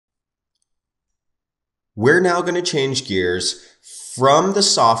We're now going to change gears from the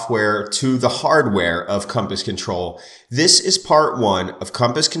software to the hardware of Compass Control. This is part one of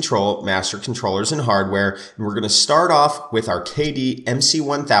Compass Control, Master Controllers and Hardware, and we're going to start off with our KD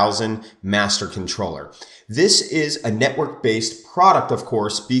MC1000 Master Controller. This is a network-based product, of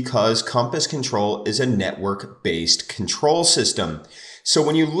course, because Compass Control is a network-based control system. So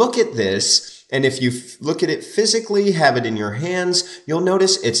when you look at this, and if you look at it physically, have it in your hands, you'll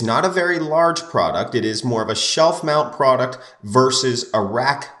notice it's not a very large product. It is more of a shelf mount product versus a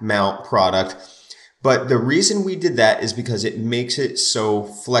rack mount product. But the reason we did that is because it makes it so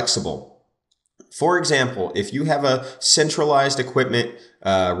flexible. For example, if you have a centralized equipment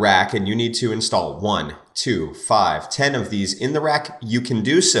rack and you need to install 1, 2, 5, 10 of these in the rack, you can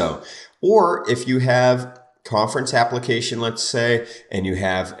do so. Or if you have conference application, let's say, and you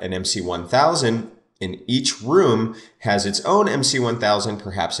have an MC1000, and each room has its own MC1000,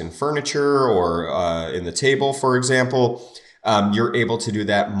 perhaps in furniture or in the table, for example, you're able to do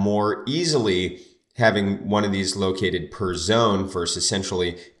that more easily having one of these located per zone versus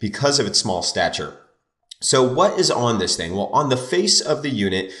centrally because of its small stature. So what is on this thing? Well, on the face of the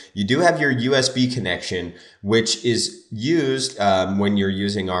unit, you do have your USB connection, which is used when you're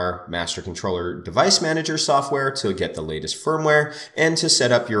using our Master Controller Device Manager software to get the latest firmware and to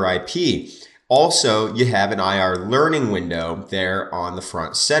set up your IP. Also, you have an IR learning window there on the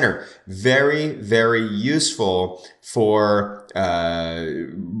front center. Very, very useful for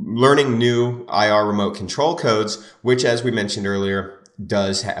learning new IR remote control codes, which, as we mentioned earlier,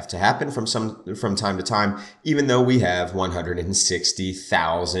 does have to happen from time to time, even though we have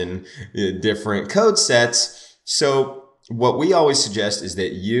 160,000 different code sets. So what we always suggest is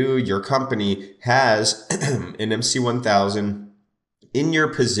that your company has an MC1000 in your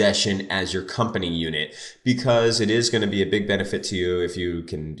possession as your company unit, because it is going to be a big benefit to you if you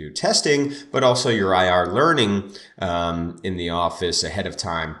can do testing, but also your IR learning in the office ahead of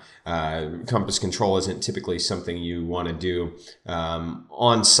time. Compass Control isn't typically something you want to do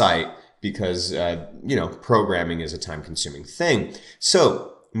on site because, programming is a time-consuming thing.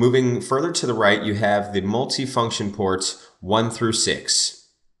 So moving further to the right, you have the multifunction ports 1 through 6.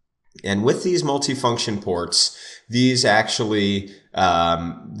 And with these multifunction ports, these actually,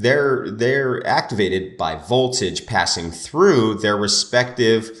 they're activated by voltage passing through their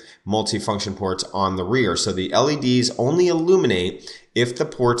respective multifunction ports on the rear. So the LEDs only illuminate if the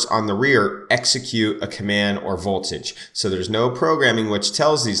ports on the rear execute a command or voltage. So there's no programming which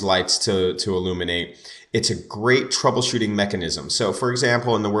tells these lights to illuminate. It's a great troubleshooting mechanism. So for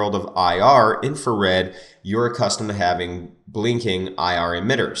example, in the world of IR, infrared, you're accustomed to having blinking IR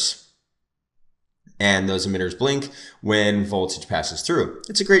emitters. And those emitters blink when voltage passes through.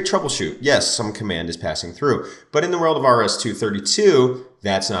 It's a great troubleshoot. Yes, some command is passing through. But in the world of RS-232,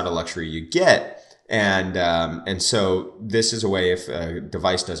 that's not a luxury you get. And so this is a way, if a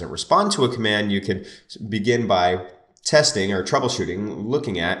device doesn't respond to a command, you can begin by testing or troubleshooting,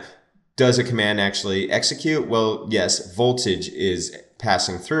 looking at, does a command actually execute? Well, yes, voltage is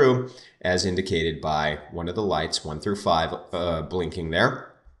passing through as indicated by one of the lights, 1 through 5, blinking there.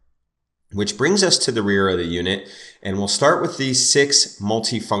 Which brings us to the rear of the unit, and we'll start with these 6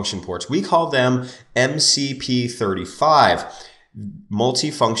 multifunction ports. We call them MCP35,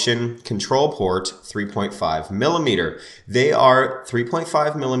 multifunction control port 3.5 millimeter. They are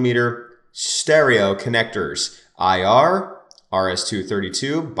 3.5 millimeter stereo connectors, IR,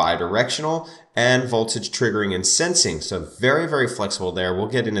 RS-232, bidirectional, and voltage triggering and sensing. So very, very flexible there. We'll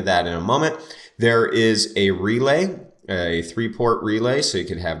get into that in a moment. There is a relay, a 3-port relay, so you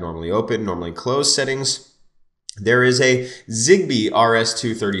can have normally open, normally closed settings. There is a Zigbee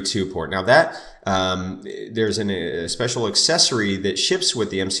RS-232 port. Now that there's a special accessory that ships with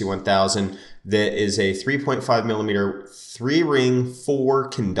the MC1000 that is a 3.5 millimeter 3-ring 4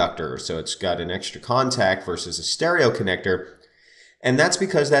 conductor. So it's got an extra contact versus a stereo connector. And that's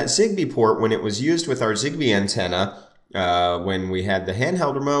because that Zigbee port, when it was used with our Zigbee antenna, when we had the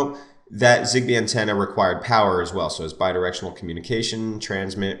handheld remote, that Zigbee antenna required power as well. So it's bidirectional communication,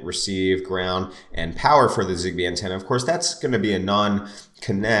 transmit, receive, ground, and power for the Zigbee antenna. Of course, that's going to be a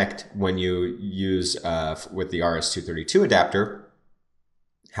non-connect when you use with the RS-232 adapter.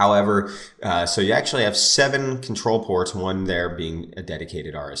 However, so you actually have 7 control ports, one there being a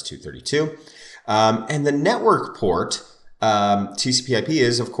dedicated RS-232. And the network port, TCP/IP,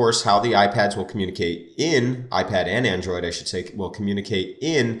 is, of course, how the iPads will communicate iPad and Android, I should say, will communicate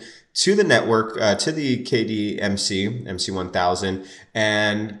to the network, to the MC1000,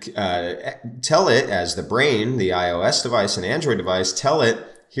 and tell it, as the brain, the iOS device and Android device, tell it,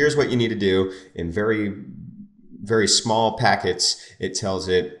 here's what you need to do in very very small packets, it tells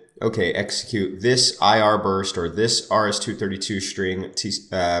it, okay, execute this IR burst or this RS-232 string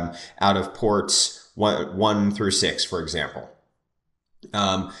out of ports 1 through 6, for example.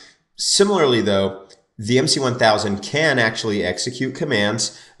 Similarly, though, the MC1000 can actually execute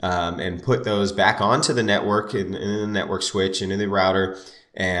commands and put those back onto the network in the network switch and in the router.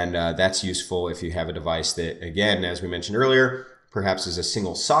 And that's useful if you have a device that, again, as we mentioned earlier, perhaps is a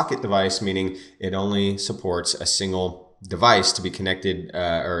single socket device, meaning it only supports a single device to be connected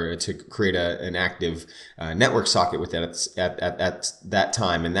or to create an active network socket with that at that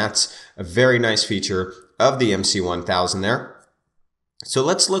time. And that's a very nice feature of the MC1000 there. So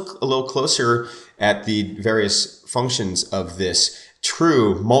let's look a little closer at the various functions of this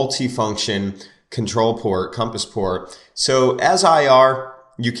true multifunction control port, compass port. So as IR,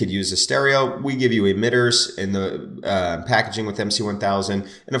 you could use a stereo. We give you emitters in the packaging with MC1000.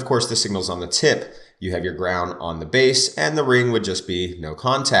 And of course, the signal's on the tip. You have your ground on the base, and the ring would just be no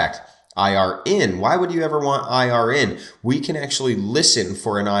contact. IR in. Why would you ever want IR in? We can actually listen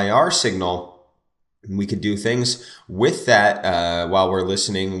for an IR signal. We could do things with that while we're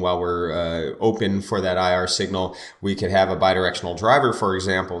listening, while we're open for that IR signal. We could have a bidirectional driver, for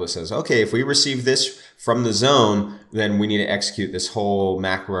example, that says, okay, if we receive this from the zone, then we need to execute this whole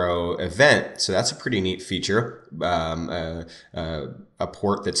macro event. So that's a pretty neat feature, a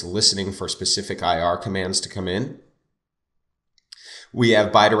port that's listening for specific IR commands to come in. We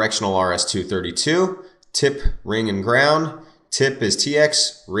have bidirectional RS-232, tip, ring, and ground. Tip is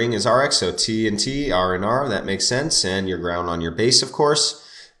TX, ring is RX, so T and T, R and R, that makes sense, and your ground on your base, of course.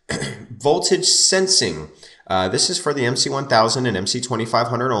 Voltage sensing. This is for the MC1000 and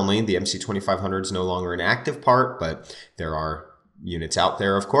MC2500 only. The MC2500 is no longer an active part, but there are units out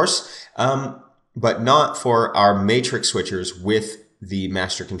there, of course, but not for our matrix switchers with the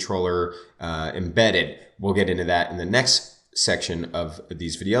master controller embedded. We'll get into that in the next section of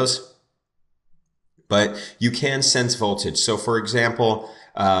these videos. But you can sense voltage. So for example,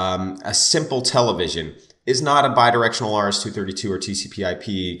 a simple television is not a bidirectional RS-232 or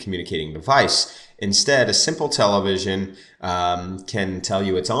TCP/IP communicating device. Instead, a simple television can tell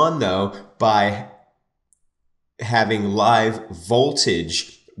you it's on, though, by having live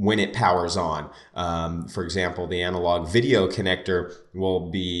voltage when it powers on. For example, the analog video connector will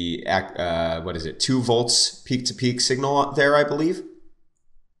be, 2 volts peak-to-peak signal there, I believe.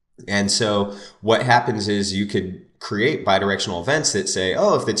 And so what happens is you could create bidirectional events that say,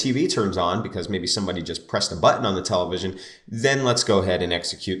 oh, if the TV turns on because maybe somebody just pressed a button on the television, then let's go ahead and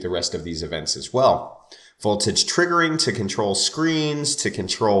execute the rest of these events as well. Voltage triggering to control screens, to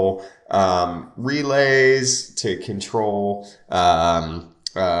control relays, to control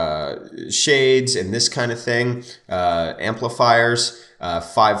shades and this kind of thing, amplifiers,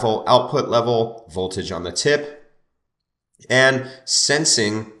 5-volt output level, voltage on the tip, and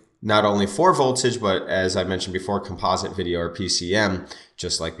sensing not only for voltage, but as I mentioned before, composite video or PCM,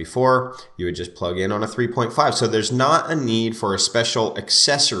 just like before, you would just plug in on a 3.5. So there's not a need for a special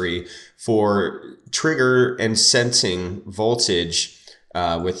accessory for trigger and sensing voltage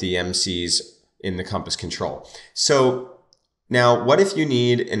with the MCs in the compass control. So now, what if you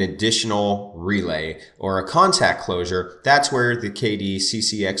need an additional relay or a contact closure? That's where the KD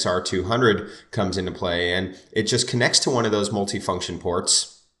CCXR200 comes into play, and it just connects to one of those multifunction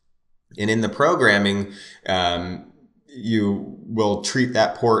ports. And in the programming, you will treat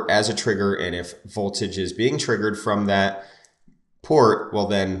that port as a trigger, and if voltage is being triggered from that port, well,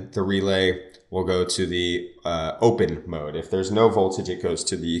 then the relay will go to the open mode. If there's no voltage, it goes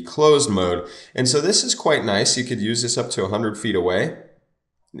to the closed mode. And so this is quite nice. You could use this up to 100 feet away.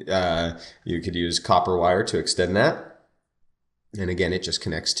 You could use copper wire to extend that. And again, it just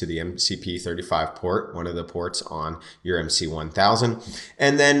connects to the MCP35 port, one of the ports on your MC1000.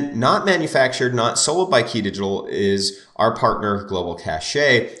 And then not manufactured, not sold by KeyDigital is our partner Global Cache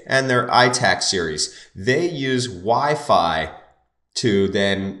and their ITAC series. They use Wi-Fi to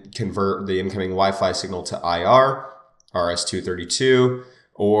then convert the incoming Wi-Fi signal to IR, RS-232,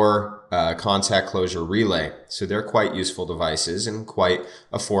 or contact closure relay. So they're quite useful devices and quite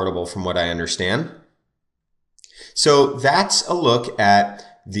affordable from what I understand. So that's a look at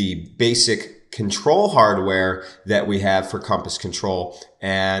the basic control hardware that we have for compass control.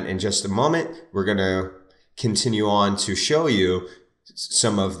 And in just a moment, we're going to continue on to show you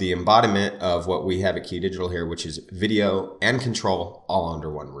some of the embodiment of what we have at KeyDigital here, which is video and control all under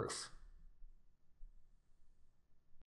one roof.